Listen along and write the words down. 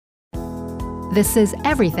This is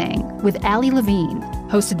Everything with Allie Levine,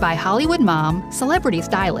 hosted by Hollywood mom, celebrity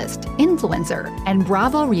stylist, influencer, and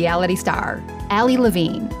Bravo reality star, Allie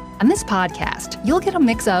Levine. On this podcast, you'll get a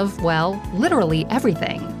mix of, well, literally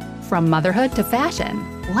everything. From motherhood to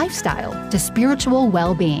fashion, lifestyle to spiritual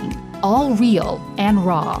well-being, all real and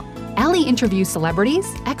raw. Allie interviews celebrities,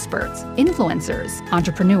 experts, influencers,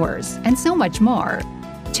 entrepreneurs, and so much more.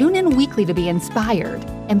 Tune in weekly to be inspired,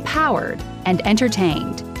 empowered, and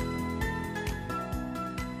entertained.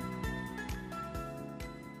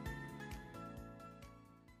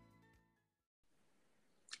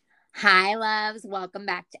 Hi, loves. Welcome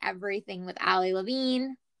back to Everything with Allie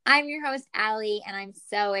Levine. I'm your host, Allie, and I'm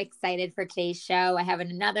so excited for today's show. I have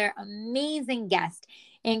another amazing guest,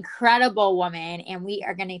 incredible woman, and we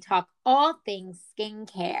are going to talk all things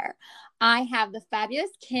skincare. I have the fabulous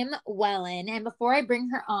Kim Wellen, and before I bring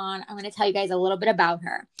her on, I'm going to tell you guys a little bit about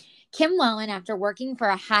her. Kim Wellen, after working for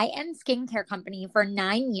a high-end skincare company for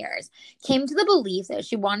 9 years, came to the belief that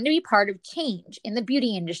she wanted to be part of change in the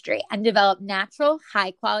beauty industry and develop natural,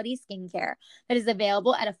 high-quality skincare that is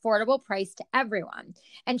available at affordable price to everyone.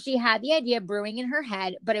 And she had the idea brewing in her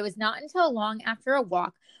head, but it was not until long after a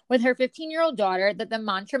walk with her 15-year-old daughter that the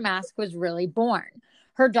mantra mask was really born.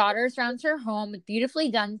 Her daughter surrounds her home with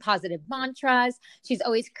beautifully done positive mantras. She's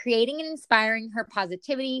always creating and inspiring her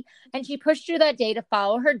positivity, and she pushed through that day to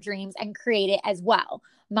follow her dreams and create it as well.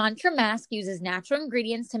 Mantra Mask uses natural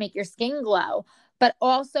ingredients to make your skin glow, but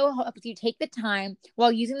also helps you take the time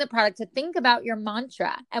while using the product to think about your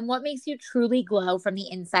mantra and what makes you truly glow from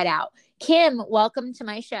the inside out. Kim, welcome to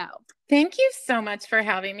my show. Thank you so much for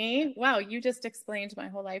having me. Wow, you just explained my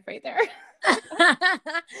whole life right there.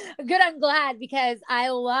 Good, I'm glad, because I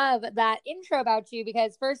love that intro about you,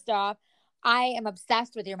 because first off, I am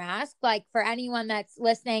obsessed with your mask. Like, for anyone that's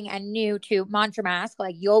listening and new to Mantra Mask,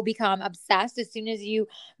 like, you'll become obsessed as soon as you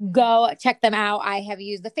go check them out. I have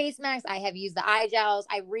used the face masks. I have used the eye gels.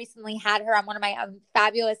 I recently had her on one of my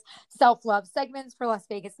fabulous self-love segments for Las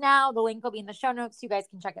Vegas Now. The link will be in the show notes so you guys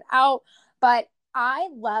can check it out. But I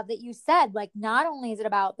love that you said, like, not only is it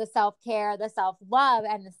about the self-care, the self-love,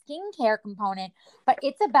 and the skincare component, but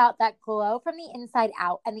it's about that glow from the inside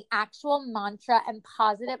out and the actual mantra and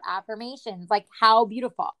positive affirmations. Like, how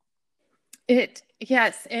beautiful.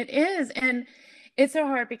 Yes, it is. And it's so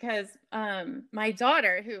hard because my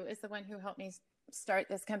daughter, who is the one who helped me start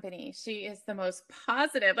this company, she is the most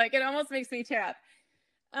positive. Like, it almost makes me tear up.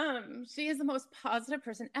 She is the most positive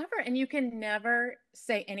person ever. And you can never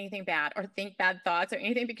say anything bad or think bad thoughts or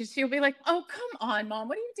anything, because she'll be like, oh, come on, mom,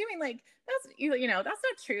 what are you doing? Like, that's, you know, that's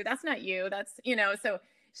not true. That's not you. That's, you know, so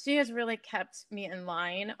she has really kept me in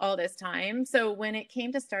line all this time. So when it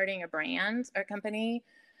came to starting a brand or company,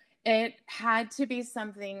 it had to be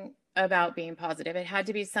something about being positive. It had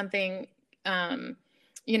to be something,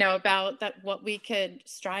 you know, about that, what we could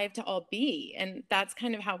strive to all be. And that's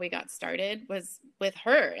kind of how we got started, was with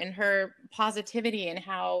her and her positivity, and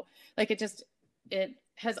how, like, it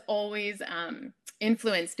has always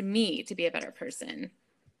influenced me to be a better person.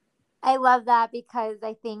 I love that, because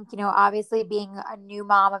I think, you know, obviously being a new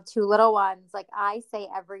mom of two little ones, like I say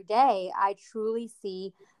every day, I truly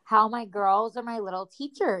see how my girls are my little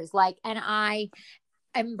teachers. Like, and I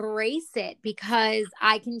embrace it, because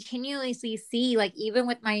I continuously see, like, even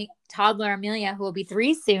with my toddler Amelia, who will be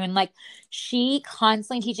 3 soon, like, she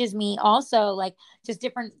constantly teaches me also, like, just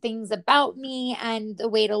different things about me and the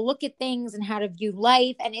way to look at things and how to view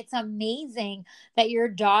life. And it's amazing that your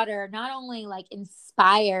daughter not only, like,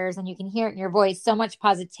 inspires, and you can hear it in your voice, so much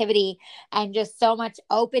positivity and just so much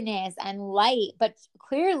openness and light, but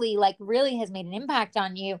clearly, like, really has made an impact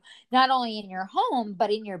on you, not only in your home,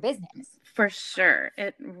 but in your business. For sure.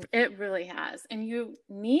 It really has. And you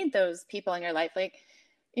need those people in your life. Like,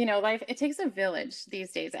 you know, life, it takes a village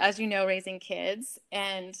these days, as you know, raising kids.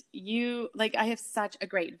 And I have such a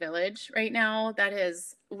great village right now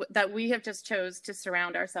that we have just chose to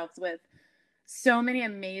surround ourselves with so many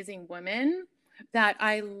amazing women that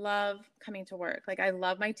I love coming to work. Like, I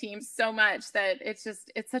love my team so much that it's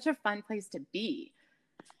such a fun place to be.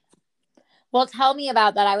 Well, tell me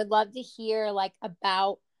about that. I would love to hear, like,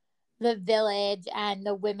 about the village and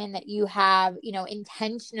the women that you have, you know,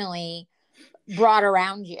 intentionally brought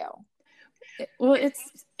around you. Well,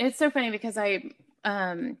 it's so funny, because I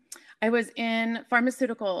was in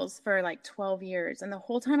pharmaceuticals for like 12 years. And the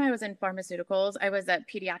whole time I was in pharmaceuticals, I was a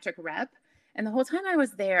pediatric rep. And the whole time I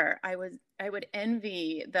was there, I would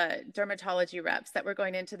envy the dermatology reps that were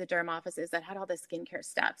going into the derm offices that had all the skincare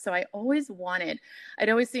stuff. So I'd always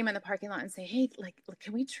see them in the parking lot and say, hey, like,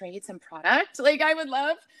 can we trade some product? Like, I would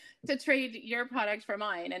love to trade your product for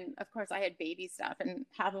mine. And of course I had baby stuff, and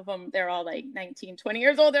half of them, they're all like 19, 20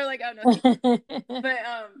 years old. They're like, oh no. But,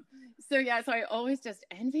 so yeah, so I always just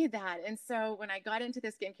envied that. And so when I got into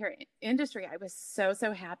the skincare industry, I was so,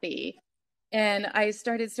 so happy. And I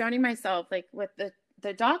started surrounding myself like with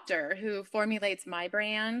the doctor who formulates my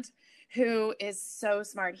brand, who is so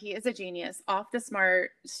smart. He is a genius, off the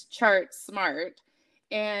smart chart smart.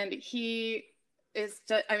 And he is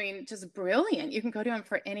just, I mean, just brilliant. You can go to him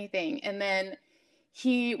for anything. And then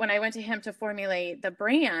when I went to him to formulate the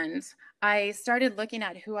brand, I started looking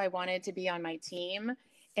at who I wanted to be on my team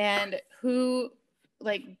and who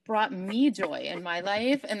like brought me joy in my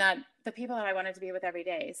life, and that the people that I wanted to be with every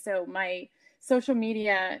day. So my social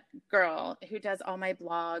media girl who does all my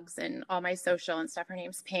blogs and all my social and stuff, her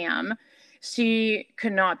name's Pam. She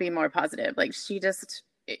could not be more positive. Like, she just,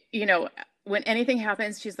 you know, when anything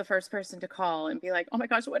happens, she's the first person to call and be like, oh my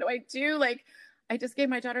gosh, what do I do? Like, I just gave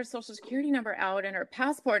my daughter's social security number out and her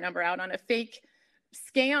passport number out on a fake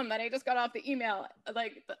scam that I just got off the email,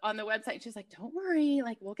 like on the website. She's like, don't worry,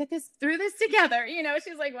 like, we'll get through this together. You know,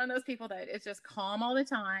 she's like one of those people that is just calm all the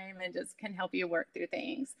time and just can help you work through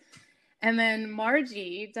things. And then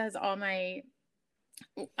Margie does all my,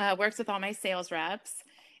 works with all my sales reps,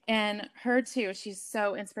 and her too. She's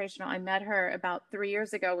so inspirational. I met her about 3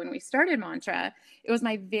 years ago when we started Mantra. It was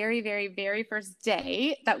my very, very, very first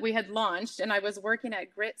day that we had launched. And I was working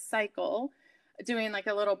at Grit Cycle doing like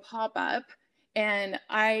a little pop-up. And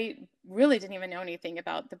I really didn't even know anything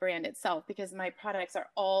about the brand itself because my products are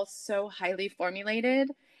all so highly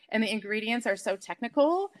formulated and the ingredients are so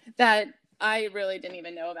technical that I really didn't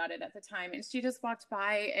even know about it at the time. And she just walked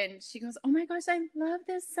by and she goes, oh my gosh, I love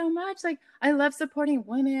this so much. Like, I love supporting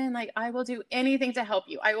women. Like, I will do anything to help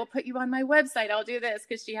you. I will put you on my website. I'll do this,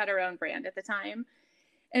 because she had her own brand at the time.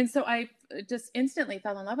 And so I just instantly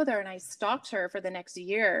fell in love with her, and I stalked her for the next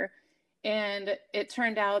year. And it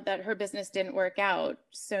turned out that her business didn't work out.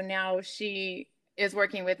 So now she is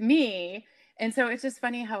working with me. And so it's just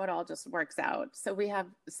funny how it all just works out. So we have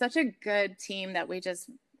such a good team that we just,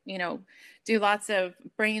 you know, do lots of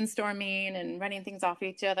brainstorming and running things off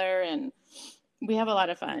each other. And we have a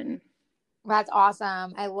lot of fun. That's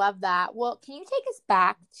awesome. I love that. Well, can you take us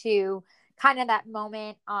back to kind of that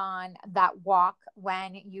moment on that walk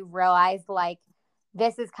when you realized, like,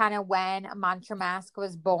 this is kind of when Mantra Mask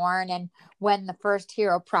was born and when the first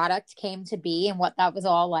hero product came to be and what that was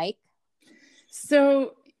all like?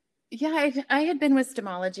 So, yeah, I had been with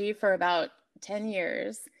Stemology for about 10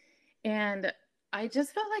 years, and I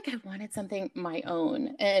just felt like I wanted something my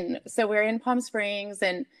own. And so we're in Palm Springs,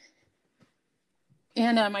 and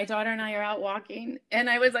my daughter and I are out walking, and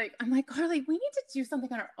I'm like, Carly, we need to do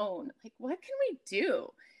something on our own. Like, what can we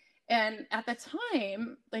do? And at the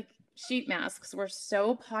time, like, sheet masks were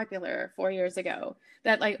so popular 4 years ago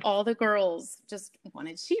that like all the girls just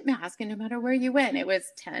wanted sheet mask. And no matter where you went, it was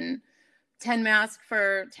 10 masks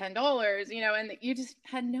for $10, you know, and you just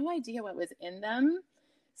had no idea what was in them.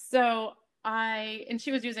 So and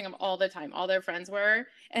she was using them all the time. All their friends were,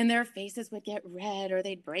 and their faces would get red or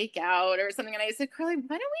they'd break out or something. And I said, Carly, why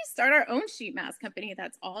don't we start our own sheet mask company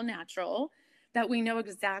that's all natural, that we know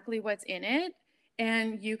exactly what's in it,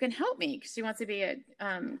 and you can help me, because she wants to be a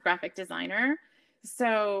graphic designer.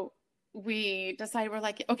 So we decided, we're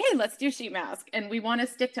like, okay, let's do sheet mask. And we want to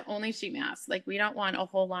stick to only sheet masks. Like, we don't want a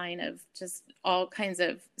whole line of just all kinds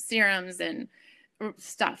of serums and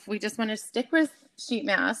stuff. We just want to stick with sheet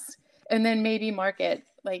masks and then maybe market,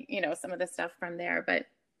 like, you know, some of the stuff from there. But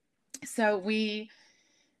so we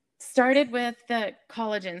started with the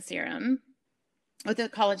collagen serum, with the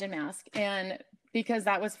collagen mask. And because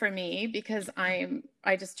that was for me, because I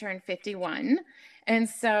just turned 51. And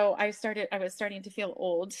so I was starting to feel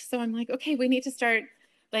old. So I'm like, okay, we need to start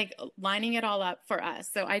like lining it all up for us.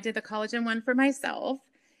 So I did the collagen one for myself.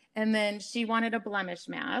 And then she wanted a blemish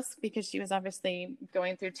mask because she was obviously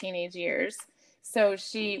going through teenage years. So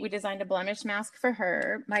we designed a blemish mask for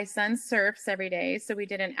her. My son surfs every day, so we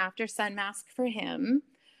did an after sun mask for him.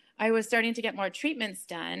 I was starting to get more treatments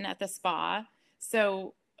done at the spa.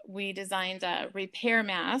 So we designed a repair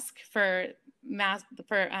mask for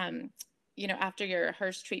you know, after your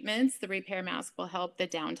Hirsch treatments, the repair mask will help the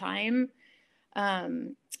downtime.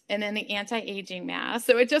 And then the anti-aging mask.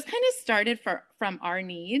 So it just kind of started from our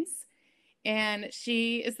needs. And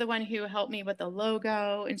she is the one who helped me with the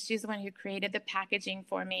logo, and she's the one who created the packaging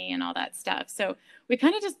for me and all that stuff. So we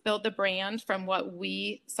kind of just built the brand from what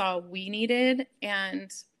we saw we needed.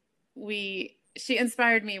 And she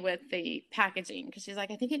inspired me with the packaging because she's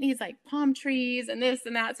like, I think it needs like palm trees and this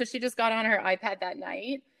and that. So she just got on her iPad that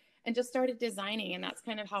night and just started designing. And that's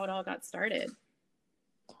kind of how it all got started.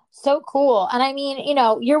 So cool. And I mean, you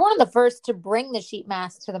know, you're one of the first to bring the sheet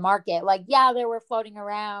mask to the market. Like, yeah, they were floating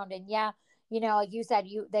around, and yeah, you know, like you said,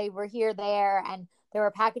 they were here, there, and there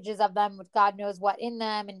were packages of them with God knows what in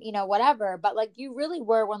them, and, you know, whatever. But like, you really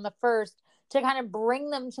were one of the first to kind of bring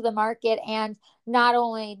them to the market. And not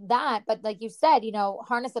only that, but like you said, you know,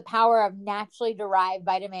 harness the power of naturally derived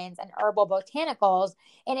vitamins and herbal botanicals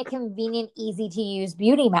in a convenient, easy to use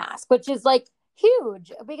beauty mask, which is like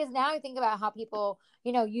huge, because now I think about how people,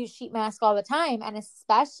 you know, use sheet masks all the time. And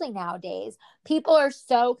especially nowadays, people are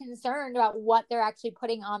so concerned about what they're actually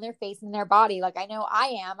putting on their face and their body. Like, I know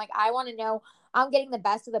I am. Like, I want to know I'm getting the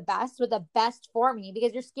best of the best with the best for me,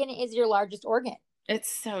 because your skin is your largest organ. It's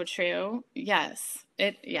so true. Yes.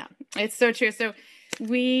 It's so true. So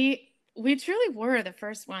we truly were the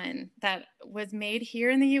first one that was made here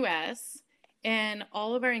in the US, and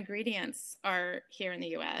all of our ingredients are here in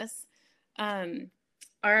the US.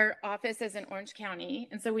 Our office is in Orange County,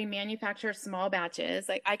 and so we manufacture small batches.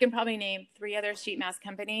 Like, I can probably name 3 other sheet mask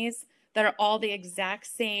companies that are all the exact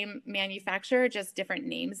same manufacturer, just different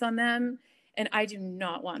names on them. And I do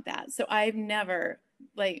not want that. So I've never,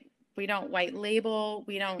 like, we don't white label,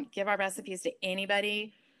 we don't give our recipes to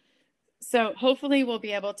anybody. So hopefully we'll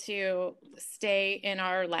be able to stay in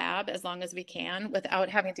our lab as long as we can without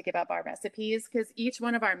having to give up our recipes, because each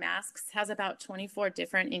one of our masks has about 24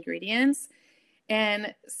 different ingredients.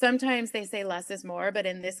 And sometimes they say less is more, but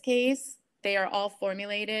in this case, they are all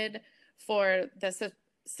formulated for the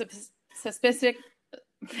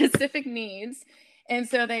specific needs. And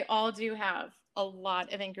so they all do have a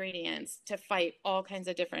lot of ingredients to fight all kinds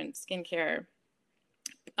of different skincare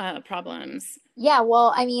problems. Yeah,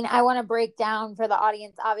 well, I mean, I want to break down for the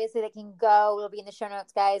audience. Obviously, they can go. It'll be in the show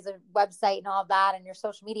notes, guys, the website and all of that, and your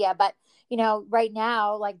social media. But, you know, right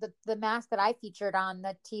now, like the mask that I featured on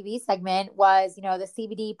the TV segment was, you know, the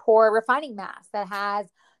CBD pore refining mask that has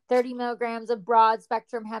 30 milligrams of broad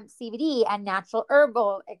spectrum hemp CBD and natural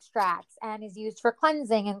herbal extracts, and is used for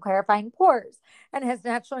cleansing and clarifying pores, and has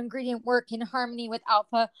natural ingredient work in harmony with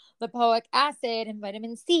alpha lipoic acid and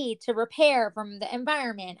vitamin C to repair from the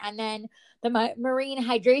environment. And then the marine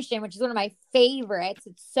hydration, which is one of my favorites.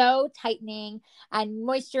 It's so tightening and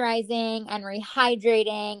moisturizing and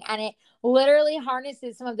rehydrating, and it literally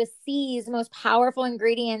harnesses some of the sea's most powerful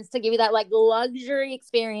ingredients to give you that like luxury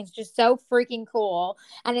experience. Just so freaking cool.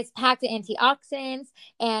 And it's packed with antioxidants,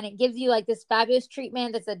 and it gives you like this fabulous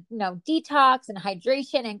treatment that's a, you know, detox and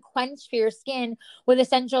hydration and quench for your skin with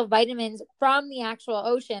essential vitamins from the actual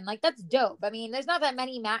ocean. Like, that's dope. I mean, there's not that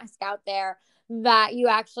many masks out there that you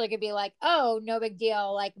actually could be like, oh, no big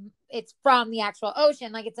deal. Like, it's from the actual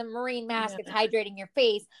ocean. Like, it's a marine mask. Yeah. It's hydrating your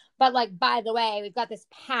face. But like, by the way, we've got this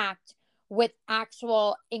packed with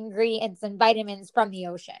actual ingredients and vitamins from the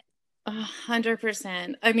ocean.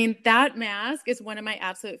 100%. I mean, that mask is one of my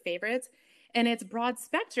absolute favorites, and it's broad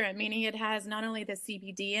spectrum, meaning it has not only the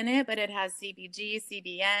CBD in it, but it has CBG,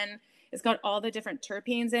 CBN. It's got all the different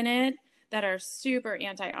terpenes in it that are super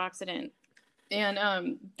antioxidant.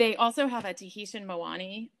 And they also have a Tahitian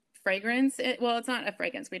Moani fragrance. Well, it's not a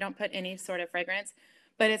fragrance. We don't put any sort of fragrance,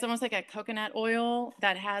 but it's almost like a coconut oil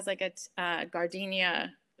that has like a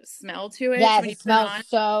gardenia smell to it. Yes, it smells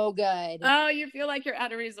so good. Oh, you feel like you're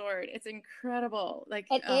at a resort. It's incredible. Like,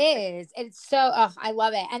 it is. It's so, I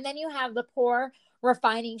love it. And then you have the pore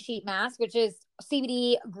refining sheet mask, which is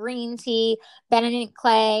CBD, green tea, bentonite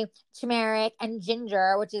clay, turmeric, and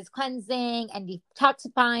ginger, which is cleansing and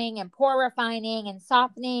detoxifying and pore refining and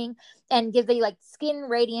softening, and gives you like skin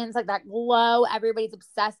radiance, like that glow everybody's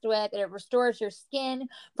obsessed with. It restores your skin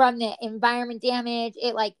from the environment damage.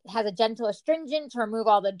 It like has a gentle astringent to remove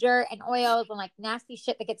all the dirt and oils and like nasty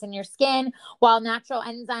shit that gets in your skin, while natural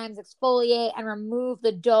enzymes exfoliate and remove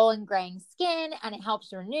the dull and graying skin. And it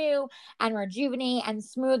helps renew and rejuvenate and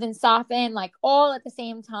smooth and soften, like all at the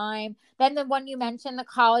same time. Then the one you mentioned, the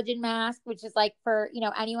collagen mask, which is like for, you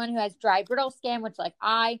know, anyone who has dry, brittle skin, which like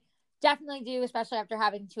I definitely do, especially after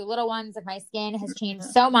having 2 little ones. Like, my skin has changed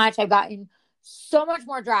so much. I've gotten so much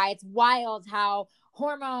more dry. It's wild how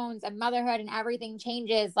hormones and motherhood and everything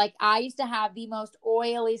changes. Like, I used to have the most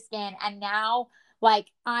oily skin, and now like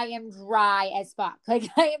I am dry as fuck. Like,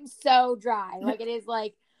 I am so dry. Like, it is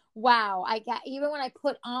like, wow. I get, even when I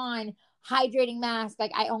put on hydrating mask,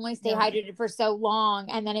 like I only stay hydrated for so long,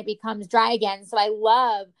 and then it becomes dry again. So I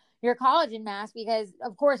love your collagen mask because,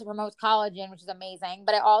 of course, it promotes collagen, which is amazing,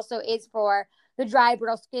 but it also is for the dry,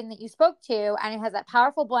 brittle skin that you spoke to. And it has that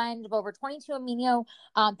powerful blend of over 22 amino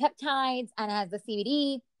peptides, and it has the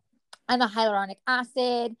CBD and the hyaluronic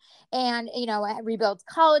acid, and it rebuilds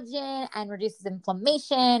collagen and reduces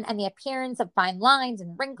inflammation and the appearance of fine lines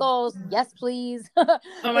and wrinkles. Yes, please. Oh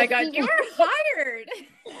my God, you are hired.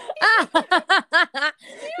 You have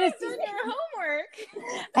done your homework.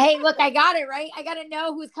 Hey, look, I got it right. I got to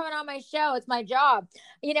know who's coming on my show. It's my job,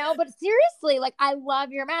 but seriously, like, I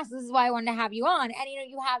love your mask. This is why I wanted to have you on. And,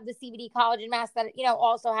 you have the CBD collagen mask that,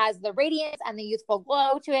 also has the radiance and the youthful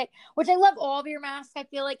glow to it, which I love all of your masks. I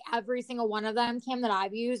feel like every single one of them, Kim, that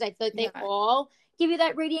I've used, I feel like they all give you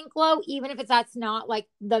that radiant glow, even if that's not like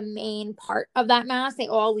the main part of that mask. They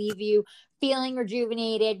all leave you feeling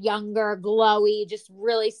rejuvenated, younger, glowy, just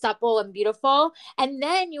really supple and beautiful. And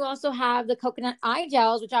then you also have the coconut eye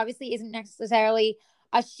gels, which obviously isn't necessarily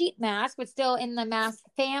a sheet mask, but still in the mask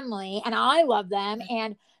family. And I love them.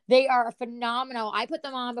 And they are phenomenal. I put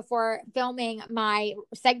them on before filming my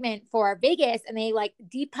segment for Vegas, and they like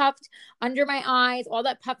depuffed under my eyes, all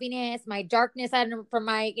that puffiness, my darkness from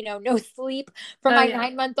my, no sleep, from my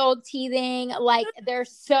 9-month-old teething. Like, they're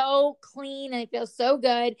so clean and they feel so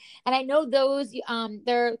good. And I know those,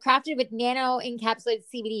 they're crafted with nano encapsulated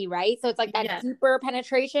CBD, right? So it's like that deeper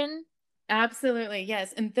penetration. Absolutely.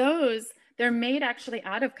 Yes. And they're made actually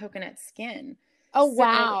out of coconut skin. Oh,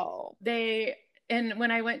 wow. And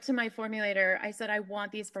when I went to my formulator, I said, I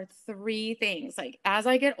want these for 3 things. Like, as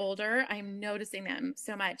I get older, I'm noticing them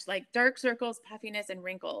so much, like dark circles, puffiness, and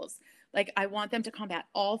wrinkles. Like, I want them to combat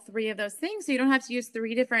all 3 of those things. So you don't have to use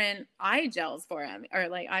 3 different eye gels for them, or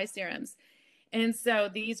like eye serums. And so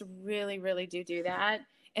these really, really do that.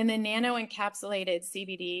 And the nano encapsulated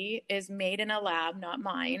CBD is made in a lab, not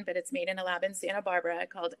mine, but it's made in a lab in Santa Barbara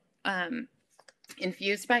called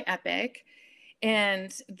Infused by Epic.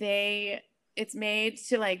 And it's made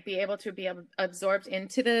to like be able to be absorbed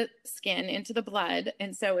into the skin, into the blood.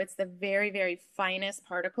 And so it's the very, very finest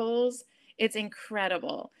particles. It's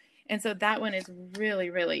incredible. And so that one is really,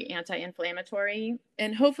 really anti-inflammatory.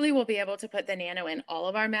 And hopefully we'll be able to put the nano in all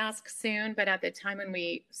of our masks soon. But at the time when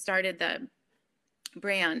we started the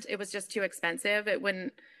brand, it was just too expensive. It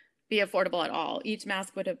wouldn't be affordable at all. Each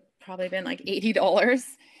mask would have probably been like $80.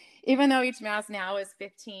 Even though each mask now is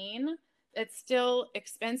 $15, it's still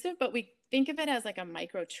expensive, but we think of it as like a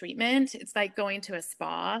micro treatment. It's like going to a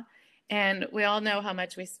spa, and we all know how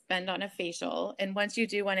much we spend on a facial. And once you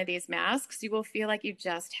do one of these masks, you will feel like you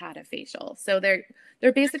just had a facial. So they're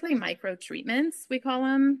basically micro treatments, we call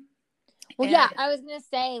them. Well, yeah, I was going to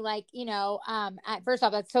say, like, first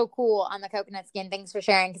off, that's so cool on the coconut skin. Thanks for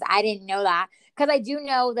sharing, because I didn't know that. Because I do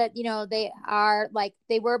know that, they are like,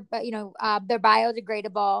 they're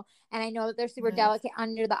biodegradable. And I know that they're super delicate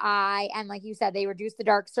under the eye. And like you said, they reduce the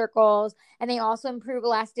dark circles, and they also improve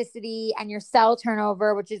elasticity and your cell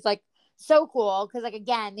turnover, which is like so cool. Because like,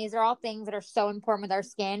 again, these are all things that are so important with our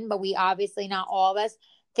skin, but we obviously, not all of us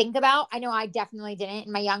think about. I know I definitely didn't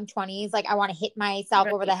in my young 20s. Like, I want to hit myself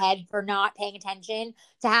over the head for not paying attention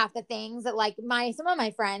to half the things that like some of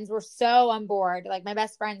my friends were so on board. Like, my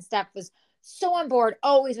best friend Steph was so on board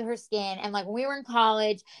always with her skin. And like, when we were in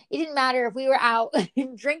college, it didn't matter if we were out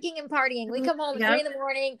drinking and partying. We come home at 3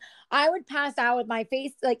 a.m. I would pass out with my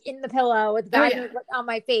face like in the pillow with on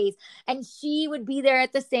my face. And she would be there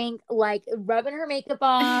at the sink, like rubbing her makeup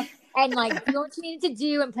off and like doing what she needed to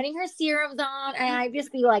do and putting her serums on. And I'd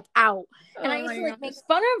just be like out. And I used to like make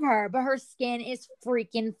fun of her, but her skin is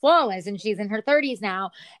freaking flawless. And she's in her 30s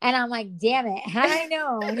now. And I'm like, damn it. Had I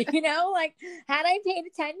known, like, had I paid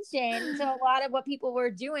attention to a lot of what people were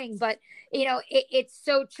doing. But, it's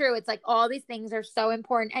so true. It's like all these things are so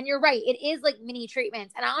important. And you're right. It is like mini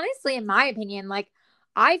treatments. And honestly, in my opinion, like,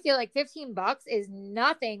 I feel like $15 is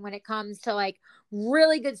nothing when it comes to like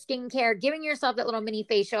really good skincare, giving yourself that little mini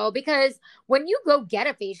facial, because when you go get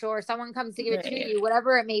a facial or someone comes to give it to you,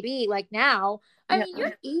 whatever it may be, like now, I mean,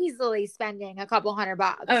 you're easily spending a couple $100,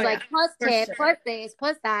 plus tip, plus this,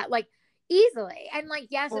 plus that, like easily. And like,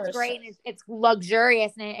 yes, it's great. And it's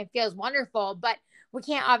luxurious and it feels wonderful, but we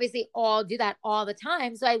can't obviously all do that all the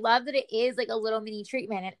time. So I love that it is like a little mini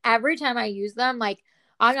treatment. And every time I use them, like,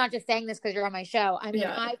 I'm not just saying this because you're on my show. I mean,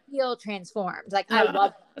 I feel transformed. Like, I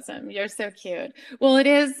love it. Awesome. You're so cute. Well, it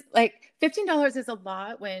is like $15 is a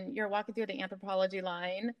lot when you're walking through the Anthropologie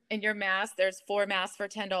line and your mask, there's 4 masks for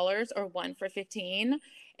 $10 or 1 for $15.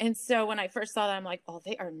 And so when I first saw that, I'm like, oh,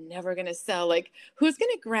 they are never going to sell. Like, who's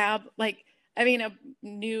going to grab a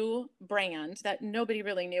new brand that nobody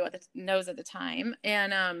really knows at the time.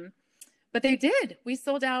 And, but they did. We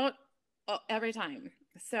sold out every time.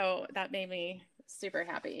 So that made me super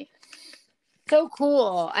happy. So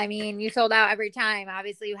cool. I mean, you sold out every time.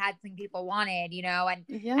 Obviously you had something people wanted, and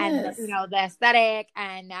the aesthetic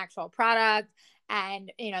and the actual product.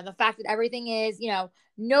 And, the fact that everything is,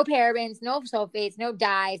 no parabens, no sulfates, no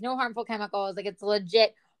dyes, no harmful chemicals, like it's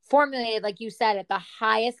legit formulated, like you said, at the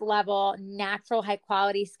highest level, natural, high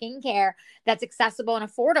quality skincare that's accessible and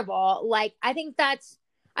affordable. Like, I think that's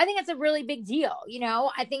a really big deal.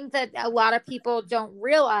 I think that a lot of people don't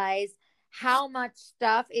realize how much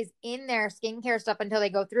stuff is in their skincare stuff until they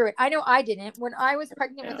go through it. I know I didn't when I was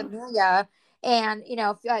pregnant with Amelia, and,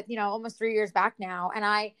 almost 3 years back now. And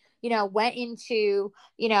I, went into,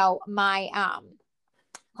 my,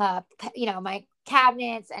 my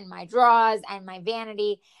cabinets and my drawers and my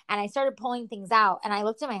vanity, and I started pulling things out, and I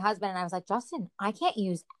looked at my husband and I was like, Justin, I can't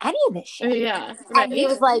use any of this shit. Yeah. Right. And he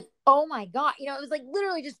was like, oh my God. It was like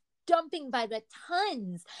literally just dumping by the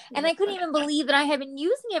tons. And I couldn't even believe that I had been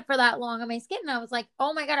using it for that long on my skin. And I was like,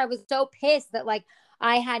 oh my God, I was so pissed that like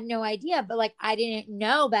I had no idea, but like I didn't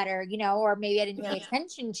know better, or maybe I didn't pay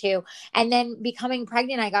attention to. And then becoming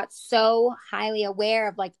pregnant, I got so highly aware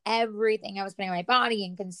of like everything I was putting on my body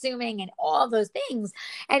and consuming and all those things.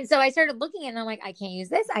 And so I started looking at it and I'm like, I can't use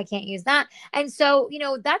this, I can't use that. And so,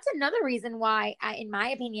 that's another reason why, in my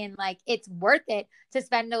opinion, like it's worth it to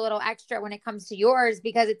spend a little extra when it comes to yours,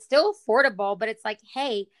 because it's still affordable, but it's like,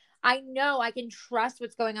 hey, I know I can trust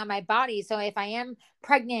what's going on in my body. So if I am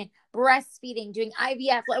pregnant, breastfeeding, doing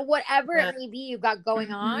IVF, like whatever it may be you've got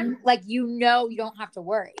going on, like, you don't have to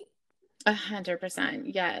worry.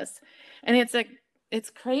 100%. Yes. And it's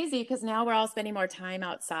crazy because now we're all spending more time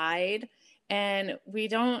outside, and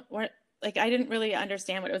I didn't really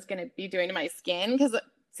understand what it was going to be doing to my skin, because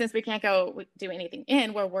since we can't go do anything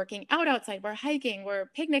we're working out outside, we're hiking, we're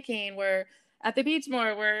picnicking, we're at the beach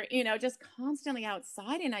more, we're, just constantly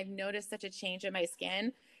outside. And I've noticed such a change in my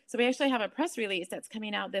skin. So we actually have a press release that's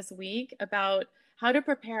coming out this week about how to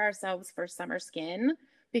prepare ourselves for summer skin,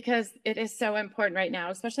 because it is so important right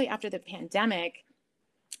now, especially after the pandemic.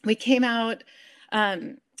 We came out,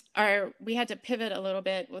 we had to pivot a little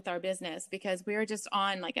bit with our business because we were just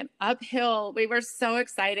on like an uphill. We were so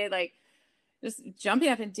excited, like just jumping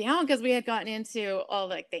up and down, because we had gotten into all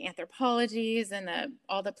like the Anthropologies and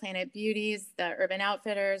all the Planet Beauties, the Urban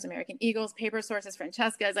Outfitters, American Eagles, Paper Sources,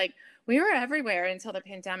 Francesca's. Like, we were everywhere until the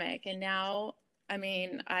pandemic. And now, I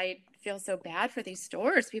mean, I feel so bad for these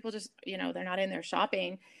stores. People just, they're not in there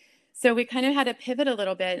shopping. So we kind of had to pivot a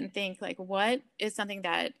little bit and think like, what is something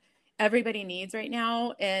that everybody needs right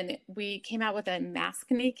now? And we came out with a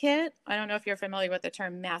maskne kit. I don't know if you're familiar with the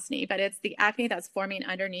term maskne, but it's the acne that's forming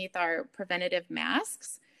underneath our preventative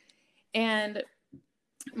masks. And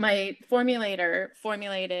my formulator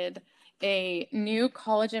formulated a new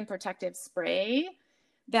collagen protective spray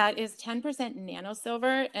that is 10%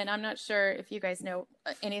 nanosilver. And I'm not sure if you guys know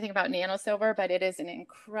anything about nanosilver, but it is an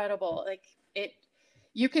incredible,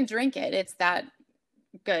 you can drink it. It's that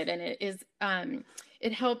good. And it is,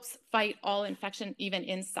 it helps fight all infection, even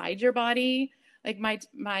inside your body. Like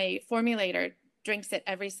my formulator drinks it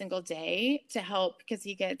every single day to help, because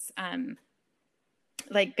he gets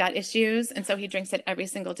like gut issues. And so he drinks it every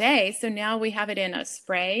single day. So now we have it in a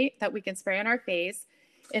spray that we can spray on our face.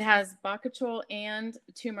 It has bakuchiol and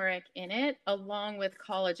turmeric in it, along with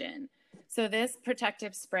collagen. So this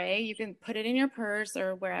protective spray, you can put it in your purse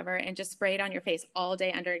or wherever and just spray it on your face all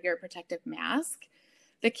day under your protective mask.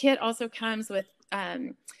 The kit also comes with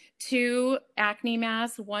 2 acne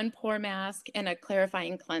masks, 1 pore mask, and a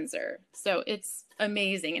clarifying cleanser. So it's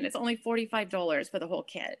amazing. And it's only $45 for the whole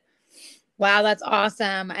kit. Wow, that's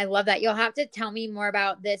awesome. I love that. You'll have to tell me more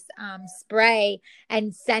about this spray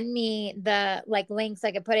and send me the links.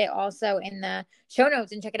 I could put it also in the show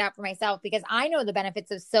notes and check it out for myself, because I know the benefits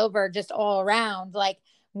of silver just all around. Like,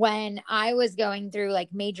 when I was going through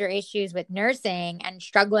major issues with nursing and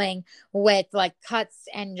struggling with cuts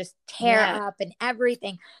and just tear up and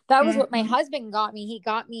everything, that was what my husband got me. He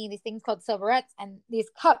got me these things called Silverettes and these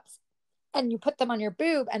cups, and you put them on your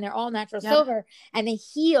boob, and they're all natural silver, and they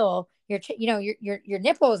heal your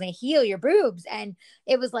nipples, and they heal your boobs. And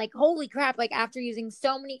it was like, holy crap. Like, after using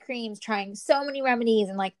so many creams, trying so many remedies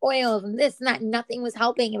and oils and this and that, nothing was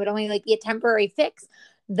helping. It would only be a temporary fix.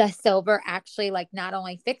 The silver actually not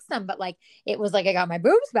only fixed them, but it was I got my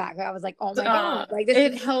boobs back. I was like, oh my God,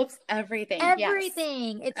 it helps everything.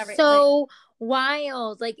 Everything. Yes. It's everything. So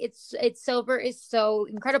wild. It's silver is so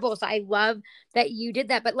incredible. So I love that you did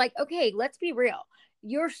that. But okay, let's be real.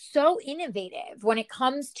 You're so innovative when it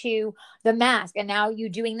comes to the mask. And now you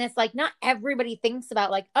doing this, not everybody thinks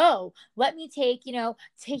about oh, let me take,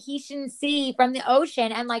 Tahitian sea from the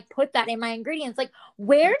ocean and put that in my ingredients.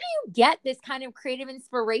 Where do you get this kind of creative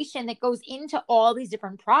inspiration that goes into all these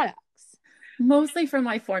different products? Mostly from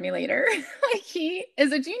my formulator. He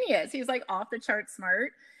is a genius. He's off the chart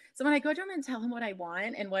smart. So when I go to him and tell him what I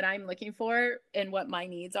want and what I'm looking for and what my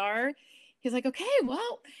needs are, he's like, okay,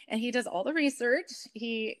 well, and he does all the research.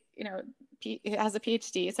 He, he has a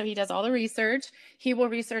PhD, so he does all the research. He will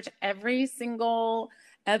research every single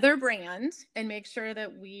other brand and make sure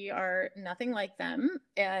that we are nothing like them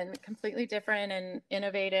and completely different and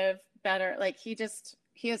innovative, better. Like he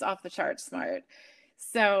is off the charts smart.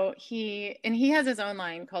 So he has his own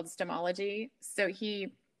line called Stemology. So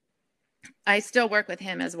I still work with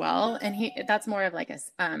him as well. And that's more of like a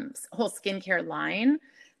whole skincare line.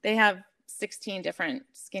 They have 16 different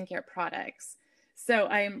skincare products. So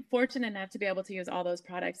I'm fortunate enough to be able to use all those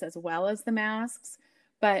products as well as the masks.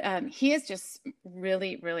 But he is just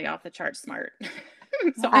really, really off the chart smart.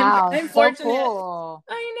 So wow, I'm so fortunate. cool.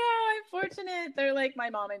 I know, I'm fortunate. They're like my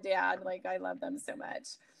mom and dad. Like I love them so much.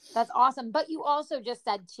 That's awesome. But you also just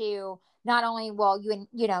said too, not only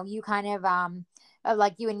you kind of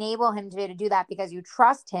like you enable him to do that because you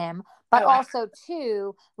trust him, but also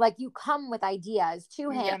too, like you come with ideas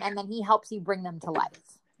to him and then he helps you bring them to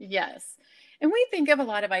life. Yes. And we think of a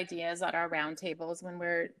lot of ideas at our round tables when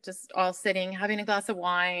we're just all sitting, having a glass of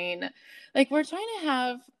wine. Like we're trying to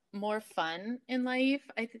have more fun in life.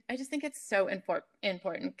 I just think it's so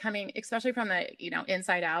important coming, especially from the,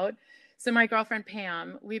 inside out. So my girlfriend,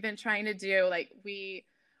 Pam, we've been trying to do, like, we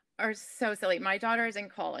are so silly. My daughter is in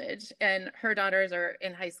college and her daughters are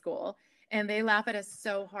in high school, and they laugh at us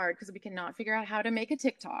so hard because we cannot figure out how to make a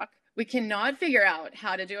TikTok. We cannot figure out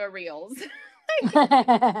how to do a Reels.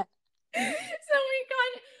 So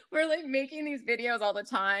we're like making these videos all the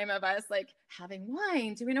time of us like having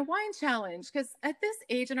wine, doing a wine challenge. Because at this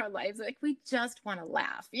age in our lives, like we just want to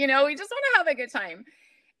laugh, we just want to have a good time.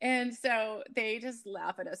 And so they just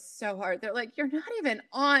laugh at us so hard. They're like, you're not even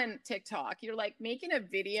on TikTok. You're like making a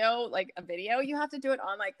video, you have to do it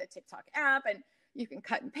on like the TikTok app and you can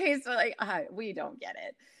cut and paste. So like, we don't get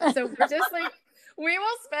it. So we're just like, we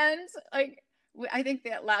will spend like, I think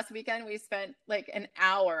that last weekend we spent like an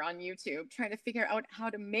hour on YouTube trying to figure out how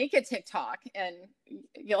to make a TikTok, and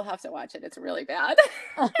you'll have to watch it. It's really bad.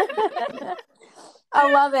 I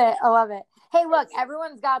love it. I love it. Hey, look,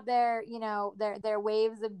 everyone's got their, their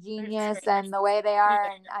waves of genius and the way they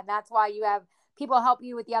are. And that's why you have people help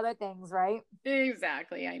you with the other things, right?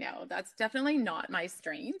 Exactly. I know that's definitely not my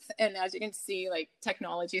strength. And as you can see, like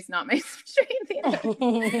technology is not my strength either.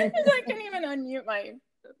 I can't even unmute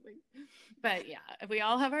but yeah, we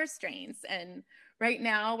all have our strengths. And right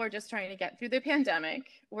now we're just trying to get through the pandemic.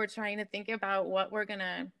 We're trying to think about what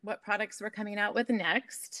products we're coming out with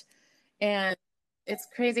next. And it's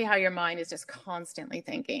crazy how your mind is just constantly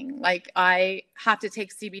thinking. Like I have to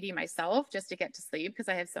take CBD myself just to get to sleep because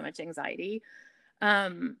I have so much anxiety.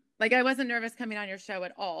 Like I wasn't nervous coming on your show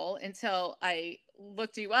at all until I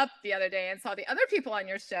looked you up the other day and saw the other people on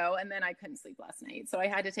your show, and then I couldn't sleep last night. So I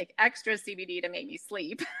had to take extra CBD to make me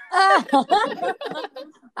sleep. I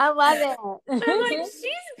love it. I'm like, she's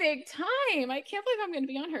big time. I can't believe I'm going to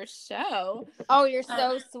be on her show. Oh, you're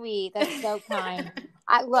so sweet. That's so kind.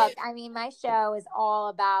 My show is all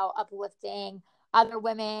about uplifting other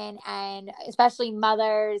women and especially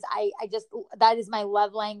mothers. That is my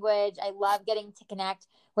love language. I love getting to connect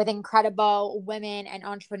with incredible women and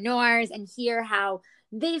entrepreneurs and hear how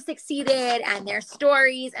they've succeeded and their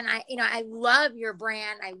stories. And I love your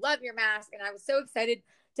brand. I love your mask. And I was so excited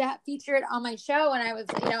to feature it on my show. And I was,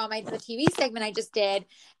 on the TV segment I just did.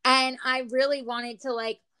 And I really wanted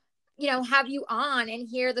to have you on and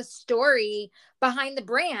hear the story behind the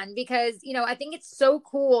brand because, I think it's so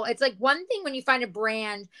cool. It's like one thing when you find a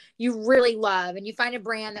brand you really love and you find a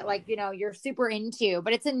brand that you're super into,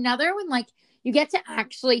 but it's another when you get to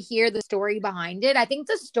actually hear the story behind it. I think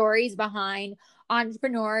the stories behind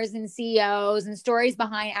entrepreneurs and CEOs and stories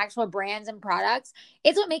behind actual brands and products,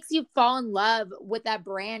 it's what makes you fall in love with that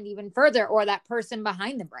brand even further or that person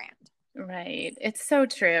behind the brand. Right. It's so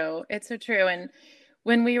true. It's so true. And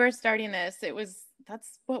when we were starting this,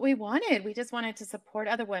 that's what we wanted. We just wanted to support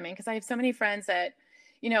other women because I have so many friends that,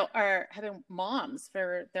 are having moms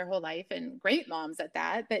for their whole life and great moms at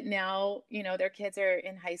that. But now, their kids are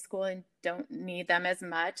in high school and don't need them as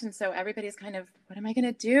much. And so everybody's kind of, what am I going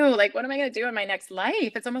to do? Like, what am I going to do in my next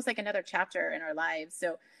life? It's almost like another chapter in our lives.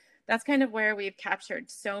 So that's kind of where we've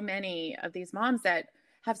captured so many of these moms that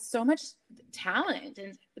have so much talent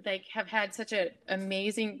and have had such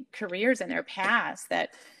amazing careers in their past that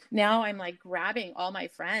now I'm grabbing all my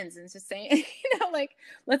friends and just saying,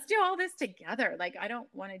 let's do all this together. I don't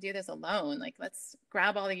want to do this alone. Let's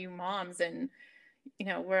grab all of you moms and,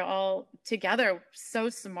 we're all together so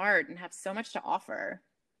smart and have so much to offer.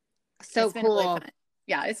 So cool. Really fun.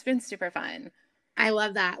 Yeah, it's been super fun. I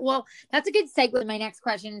love that. Well, that's a good segue to my next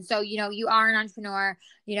question. So, you are an entrepreneur,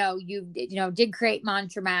 did create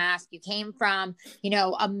Mantra Mask. You came from,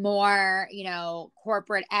 a more,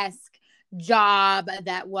 corporate-esque job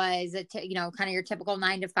that was, kind of your typical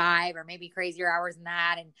 9 to 5 or maybe crazier hours than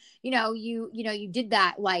that. And, you did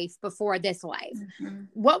that life before this life. Mm-hmm.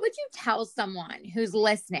 What would you tell someone who's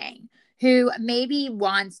listening who maybe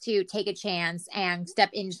wants to take a chance and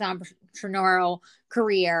step into the entrepreneurial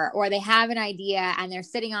career, or they have an idea and they're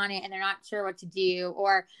sitting on it and they're not sure what to do,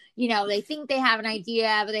 or, they think they have an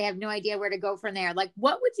idea, but they have no idea where to go from there? Like,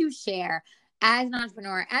 what would you share as an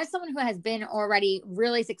entrepreneur, as someone who has been already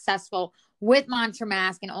really successful with Mantra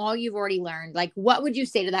Mask and all you've already learned? Like, what would you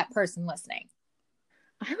say to that person listening?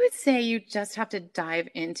 I would say you just have to dive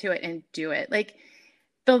into it and do it. Like,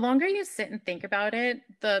 the longer you sit and think about it,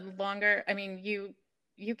 the longer, I mean, you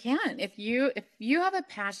can. If you have a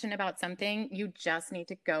passion about something, you just need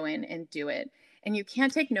to go in and do it. And you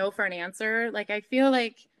can't take no for an answer. Like, I feel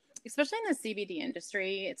like, especially in the CBD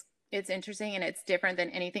industry, it's interesting and it's different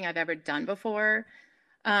than anything I've ever done before.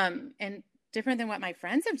 And different than what my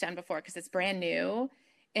friends have done before, because it's brand new.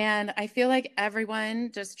 And I feel like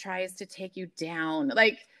everyone just tries to take you down.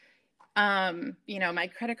 Like, my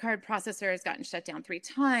credit card processor has gotten shut down 3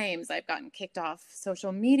 times. I've gotten kicked off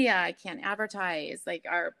social media. I can't advertise. Like,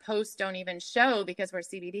 our posts don't even show because we're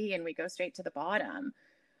CBD and we go straight to the bottom.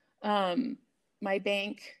 My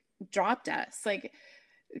bank dropped us. Like,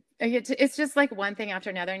 it's just like one thing after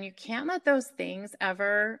another, and you can't let those things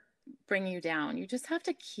ever bring you down. You just have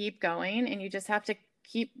to keep going, and you just have to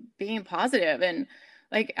keep being positive. And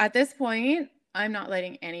like, at this point, I'm not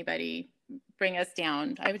letting anybody bring us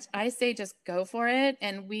down. I say just go for it.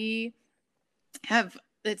 And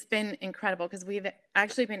it's been incredible because we've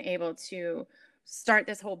actually been able to start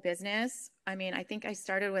this whole business. I mean, I think I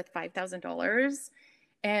started with $5,000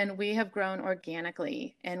 and we have grown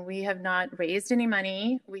organically, and we have not raised any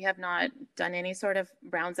money. We have not done any sort of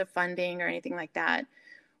rounds of funding or anything like that.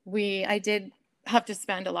 I did have to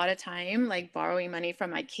spend a lot of time like borrowing money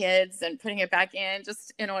from my kids and putting it back in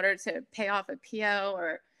just in order to pay off a PO,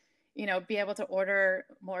 or be able to order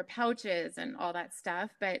more pouches and all that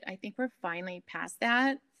stuff. But I think we're finally past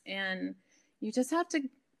that, and you just have to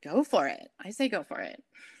go for it. I say go for it.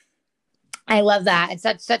 I love that.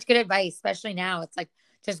 It's such good advice, especially now. It's like,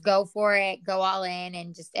 just go for it, go all in.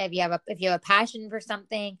 And just, if you have a passion for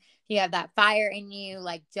something, if you have that fire in you,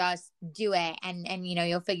 like, just do it. And,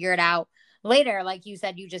 you'll figure it out later. Like you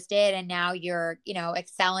said, you just did. And now you're,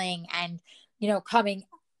 excelling and, coming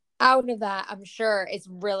out of that. I'm sure it's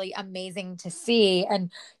really amazing to see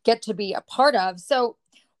and get to be a part of. So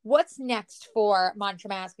what's next for Mantra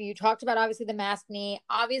Mask? You talked about, obviously, the mask knee.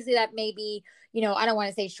 Obviously, that may be, I don't want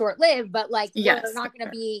to say short-lived, but like, yes, we're not going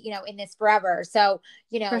to be, in this forever. So,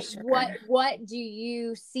 sure. what do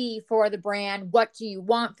you see for the brand? What do you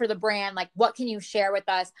want for the brand? Like, what can you share with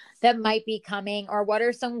us that might be coming, or what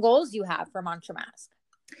are some goals you have for Mantra Mask?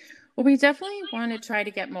 Well, we definitely want to try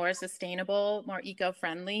to get more sustainable, more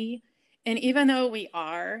eco-friendly. And even though we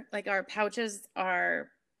are, like, our pouches are,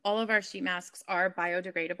 all of our sheet masks are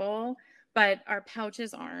biodegradable, but our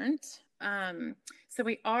pouches aren't. So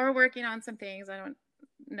we are working on some things. I don't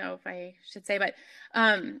know if I should say, but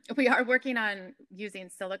we are working on using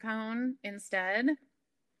silicone instead.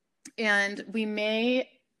 And we may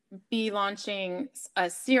be launching a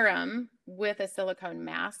serum with a silicone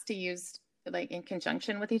mask to use like in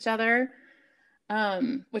conjunction with each other,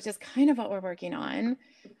 which is kind of what we're working on.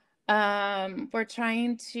 I'm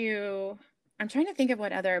trying to think of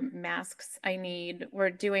what other masks I need.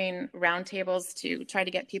 We're doing roundtables to try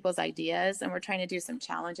to get people's ideas, and we're trying to do some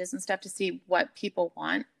challenges and stuff to see what people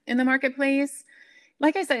want in the marketplace.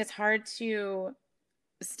 Like I said, it's hard to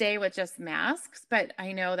stay with just masks, but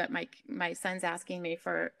I know that my son's asking me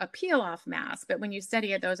for a peel-off mask, but when you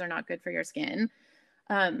study it, those are not good for your skin.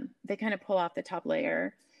 They kind of pull off the top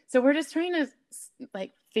layer. So we're just trying to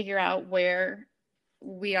like figure out where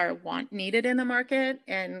we are needed in the market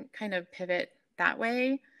and kind of pivot that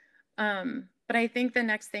way. But I think the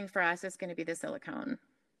next thing for us is going to be the silicone.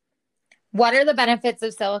 What are the benefits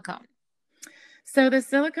of silicone? So the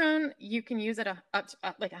silicone, you can use it up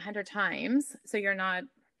like 100 times. So you're not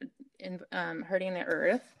hurting the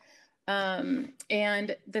earth.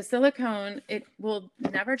 And the silicone, it will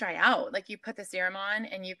never dry out. Like, you put the serum on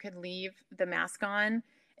and you could leave the mask on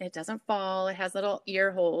and it doesn't fall. It has little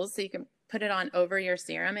ear holes, so you can put it on over your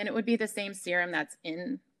serum, and it would be the same serum that's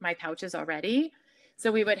in my pouches already.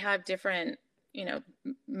 So we would have different,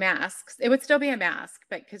 masks. It would still be a mask,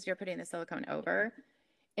 but because you're putting the silicone over,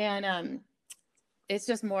 and it's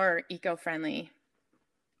just more eco-friendly.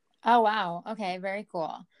 Oh, wow. Okay. Very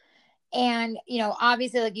cool. And,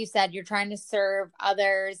 obviously, like you said, you're trying to serve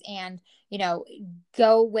others and,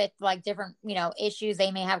 go with like different, issues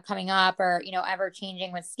they may have coming up or, ever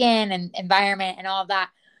changing with skin and environment and all of that.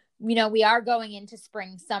 We are going into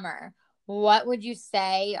spring, summer. What would you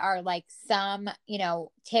say are like some,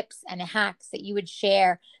 tips and hacks that you would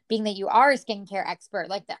share, being that you are a skincare expert,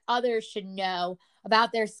 like that others should know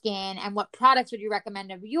about their skin, and what products would you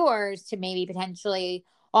recommend of yours to maybe potentially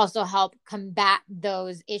also help combat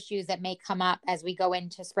those issues that may come up as we go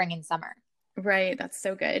into spring and summer? Right. That's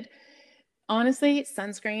so good. Honestly,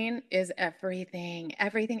 sunscreen is everything,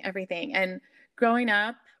 everything, everything. And growing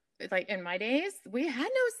up, like in my days, we had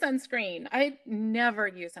no sunscreen. I never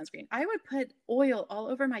used sunscreen. I would put oil all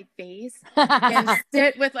over my face and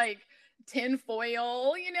sit with like tin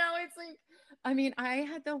foil, it's like, I mean, I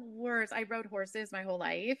had the worst. I rode horses my whole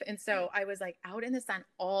life. And so I was like out in the sun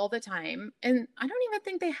all the time. And I don't even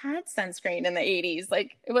think they had sunscreen in the 80s.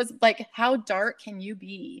 Like it was like, how dark can you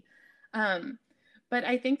be? But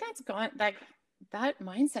I think that's gone. Like that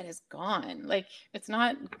mindset is gone. Like it's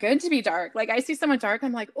not good to be dark. Like I see someone dark,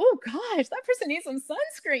 I'm like, oh gosh, that person needs some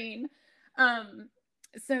sunscreen.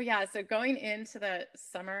 So going into the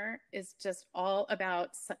summer is just all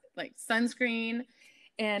about like sunscreen.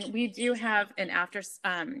 And we do have an after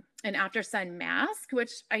sun mask,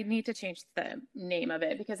 which I need to change the name of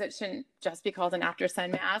it because it shouldn't just be called an after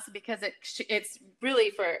sun mask, because it's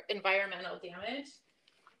really for environmental damage,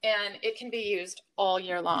 and it can be used all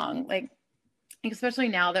year long, like especially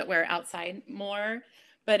now that we're outside more.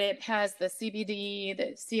 But it has the CBD,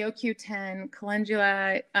 the CoQ10,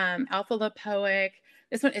 calendula, alpha lipoic.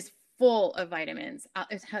 This one is full of vitamins.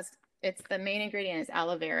 It's the main ingredient is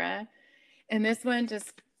aloe vera. And this one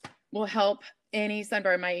just will help any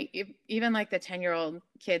sunburn. Even like the 10-year-old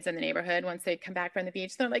kids in the neighborhood, once they come back from the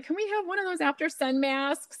beach, they're like, can we have one of those after sun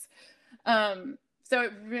masks? So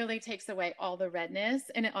it really takes away all the redness.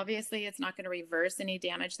 And obviously it's not going to reverse any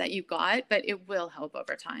damage that you got, but it will help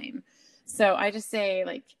over time. So I just say,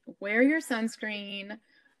 like, wear your sunscreen,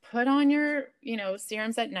 put on your,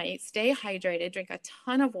 serums at night, stay hydrated, drink a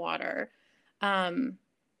ton of water.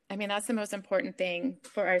 I mean, that's the most important thing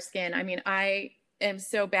for our skin. I mean, I am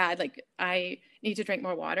so bad. Like I need to drink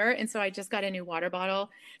more water. And so I just got a new water bottle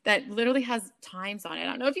that literally has times on it. I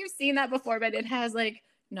don't know if you've seen that before, but it has like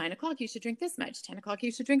 9 o'clock, you should drink this much. 10 o'clock,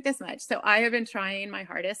 you should drink this much. So I have been trying my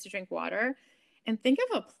hardest to drink water. And think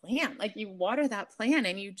of a plant, like you water that plant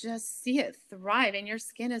and you just see it thrive, and your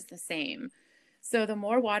skin is the same. So the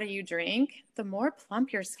more water you drink, the more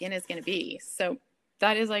plump your skin is going to be. So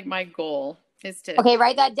that is like my goal. Okay,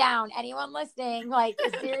 write that down. Anyone listening, like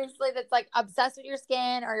seriously, that's like obsessed with your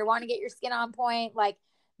skin or you want to get your skin on point, like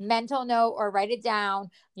mental note or write it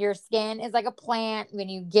down. Your skin is like a plant. When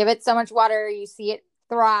you give it so much water, you see it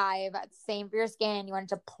thrive. Same for your skin. You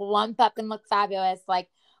want it to plump up and look fabulous. Like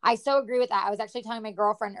I so agree with that. I was actually telling my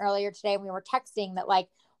girlfriend earlier today when we were texting that like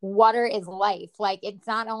water is life. Like it's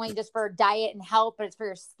not only just for diet and health, but it's for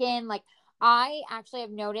your skin. Like I actually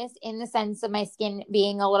have noticed in the sense of my skin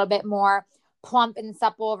being a little bit more plump and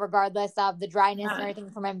supple regardless of the dryness and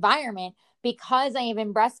everything from environment, because I have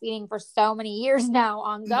been breastfeeding for so many years now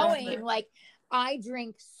ongoing. Like I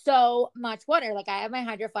drink so much water. Like I have my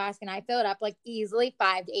hydro flask and I fill it up like easily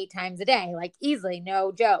 5 to 8 times a day, like easily,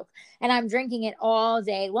 no joke. And I'm drinking it all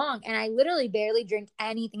day long. And I literally barely drink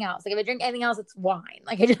anything else. Like if I drink anything else, it's wine.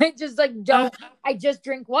 Like I just like don't, I just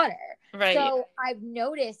drink water. Right. So I've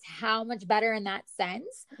noticed how much better in that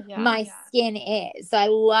sense my skin is. So I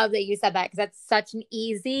love that you said that, because that's such an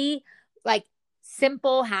easy, like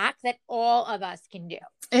simple hack that all of us can do.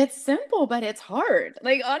 It's simple, but it's hard.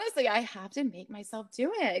 Like, honestly, I have to make myself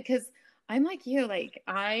do it because I'm like you. Like,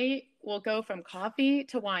 I will go from coffee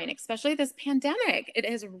to wine, especially this pandemic. It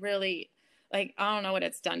is really, like, I don't know what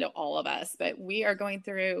it's done to all of us, but we are going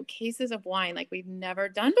through cases of wine like we've never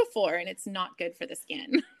done before, and it's not good for the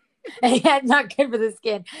skin. Yeah, not good for the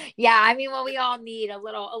skin. Yeah, I mean, well, we all need a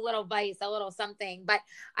little vice, a little something. But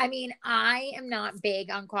I mean, I am not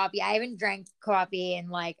big on coffee. I haven't drank coffee in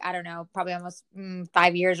like, I don't know, probably almost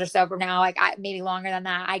 5 years or so from now. Like maybe longer than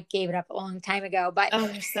that. I gave it up a long time ago. But oh,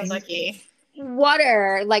 you're so lucky.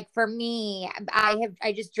 Water, like for me,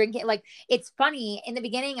 I just drink it. Like it's funny. In the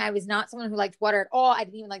beginning, I was not someone who liked water at all. I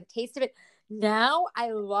didn't even like the taste of it. Now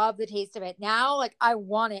I love the taste of it. Now, like I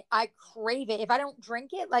want it. I crave it. If I don't drink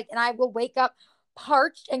it, like, and I will wake up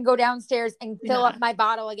parched and go downstairs and fill up my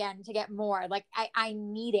bottle again to get more. Like I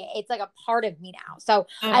need it. It's like a part of me now. So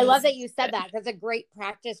I love that you said that. That's a great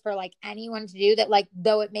practice for like anyone to do that. Like,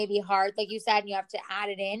 though it may be hard, like you said, and you have to add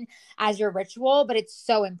it in as your ritual, but it's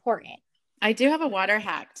so important. I do have a water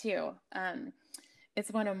hack too. It's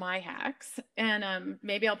one of my hacks. And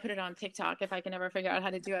maybe I'll put it on TikTok if I can ever figure out how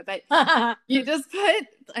to do it. But I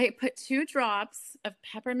put 2 drops of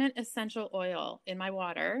peppermint essential oil in my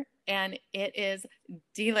water, and it is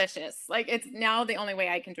delicious. Like, it's now the only way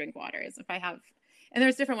I can drink water is if I have, and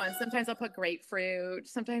there's different ones. Sometimes I'll put grapefruit.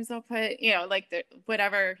 Sometimes I'll put, like the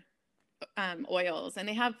whatever oils, and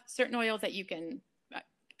they have certain oils that you can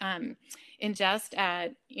ingest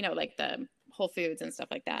at, like the Whole Foods and stuff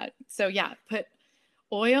like that. So yeah, put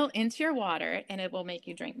oil into your water and it will make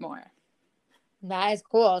you drink more. That is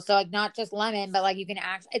cool. So like not just lemon, but like you can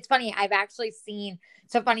it's funny. I've actually seen,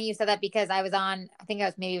 so funny you said that because I was on, I think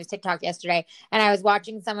it was TikTok yesterday, and I was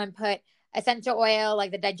watching someone put essential oil,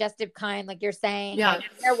 like the digestive kind, like you're saying, Yeah. like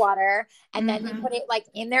in their water, and then they put it like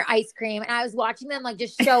in their ice cream. And I was watching them like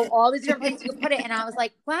just show all these different places you could put it. And I was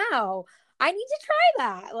like, wow, I need to try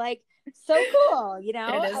that. Like, so cool,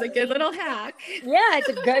 It is a good little hack. Yeah, it's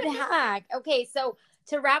a good hack. Okay, so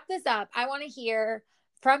to wrap this up, I want to hear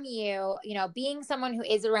from you, being someone who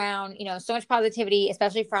is around, so much positivity,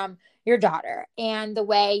 especially from your daughter, and the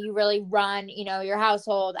way you really run, your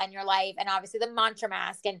household and your life, and obviously the mantra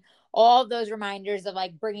mask and all those reminders of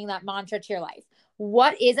like bringing that mantra to your life.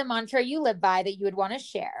 What is a mantra you live by that you would want to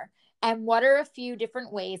share? And what are a few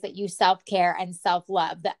different ways that you self-care and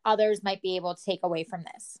self-love that others might be able to take away from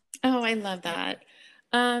this? Oh, I love that.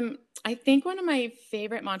 I think one of my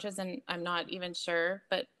favorite mantras, and I'm not even sure,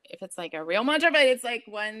 but if it's like a real mantra, but it's like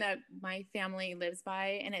one that my family lives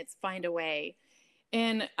by, and it's find a way.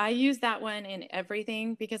 And I use that one in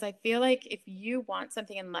everything because I feel like if you want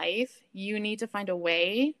something in life, you need to find a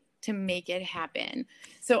way to make it happen.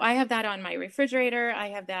 So I have that on my refrigerator. I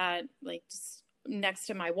have that like just next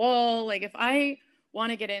to my wall. Like if I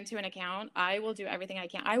want to get into an account, I will do everything I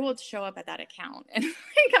can. I will show up at that account and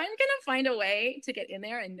like, I'm going to find a way to get in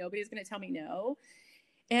there and nobody's going to tell me no.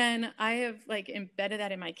 And I have like embedded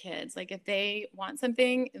that in my kids. Like if they want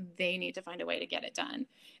something, they need to find a way to get it done.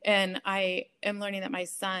 And I am learning that my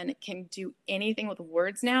son can do anything with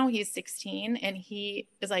words now. He's 16 and he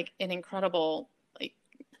is like an incredible, like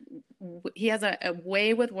he has a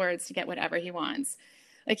way with words to get whatever he wants.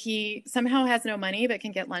 Like he somehow has no money, but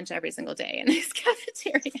can get lunch every single day in his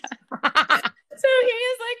cafeteria. So he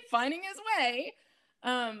is like finding his way.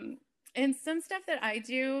 And some stuff that I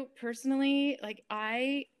do personally, like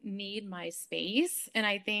I need my space. And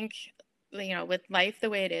I think, with life the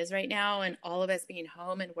way it is right now and all of us being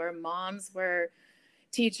home and we're moms, we're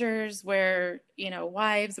teachers, we're,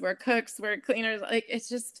 wives, we're cooks, we're cleaners. Like it's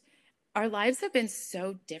just, our lives have been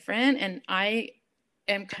so different. And I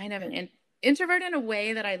am kind of an introvert in a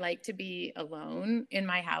way that I like to be alone in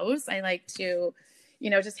my house. I like to,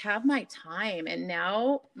 just have my time. And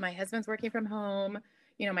now my husband's working from home.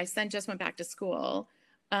 My son just went back to school.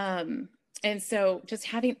 And so just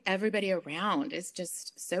having everybody around is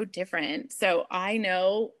just so different. So I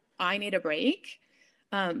know I need a break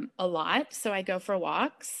a lot. So I go for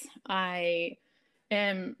walks. I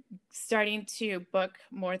am starting to book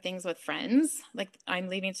more things with friends. Like I'm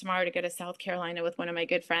leaving tomorrow to go to South Carolina with one of my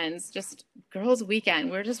good friends, just girls weekend.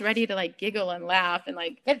 We're just ready to like giggle and laugh and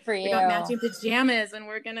like, good for you. We got matching pajamas and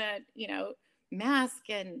we're going to, mask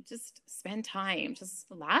and just spend time just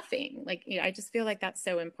laughing. Like, I just feel like that's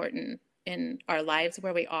so important in our lives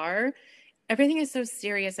where we are. Everything is so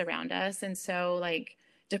serious around us. And so like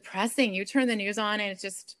depressing, you turn the news on and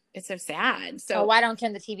it's so sad. So I don't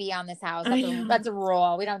turn the TV on this house. That's a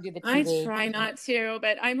rule. We don't do the TV. I try not to,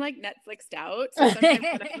 but I'm like Netflixed out. So sometimes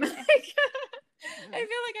I'm like, I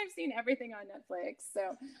feel like I've seen everything on Netflix.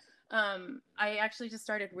 So I actually just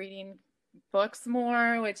started reading books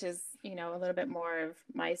more, which is, a little bit more of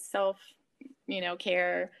my self,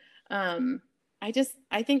 care. I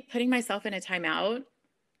think putting myself in a timeout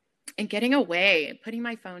and getting away, putting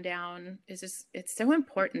my phone down it's so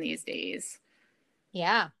important these days.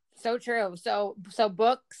 Yeah, so true. So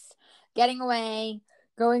books, getting away,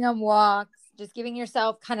 going on walks, just giving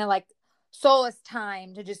yourself kind of like solace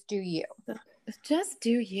time to just do you. Just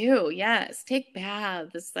do you. Yes. Take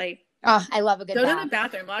baths. Like, oh, I love a good bath. Go to the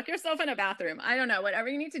bathroom. Lock yourself in a bathroom. I don't know. Whatever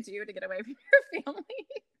you need to do to get away from your family.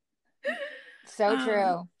 So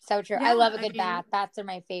true. So true. Yeah, I love a good bath. Baths are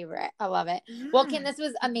my favorite. I love it. Yeah. Well, Kim, this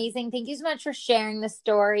was amazing. Thank you so much for sharing the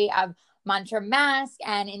story of Mantra Mask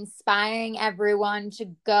and inspiring everyone to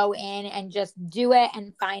go in and just do it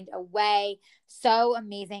and find a way. So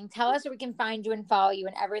amazing. Tell us where we can find you and follow you,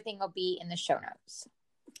 and everything will be in the show notes.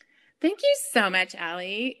 Thank you so much,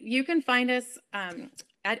 Allie. You can find us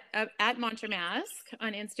at Mantra Mask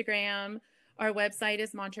on Instagram. Our website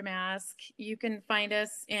is Mantra Mask. You can find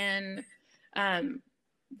us in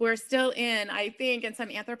we're still in, I think, in some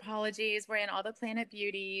Anthropologies, we're in all the Planet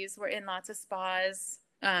Beauties, we're in lots of spas,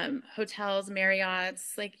 hotels,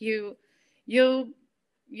 Marriott's. Like you'll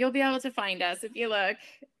be able to find us if you look,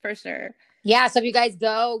 for sure. Yeah. So if you guys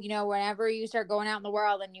go, whenever you start going out in the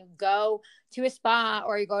world and you go to a spa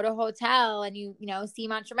or you go to a hotel and you see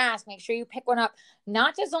Mantra Mask, make sure you pick one up,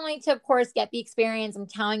 not just only to, of course, get the experience, I'm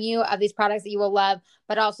telling you, of these products that you will love,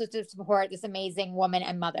 but also to support this amazing woman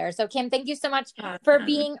and mother. So Kim, thank you so much for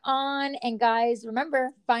being on. And guys, remember,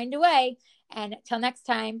 find a way. And till next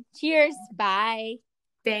time, cheers. Bye.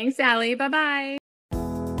 Thanks, Allie. Bye-bye.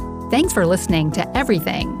 Thanks for listening to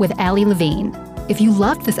Everything with Allie Levine. If you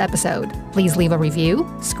loved this episode, please leave a review,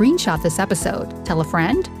 screenshot this episode, tell a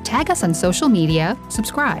friend, tag us on social media,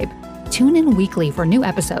 subscribe. Tune in weekly for new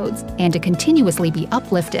episodes and to continuously be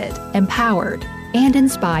uplifted, empowered, and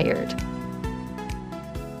inspired.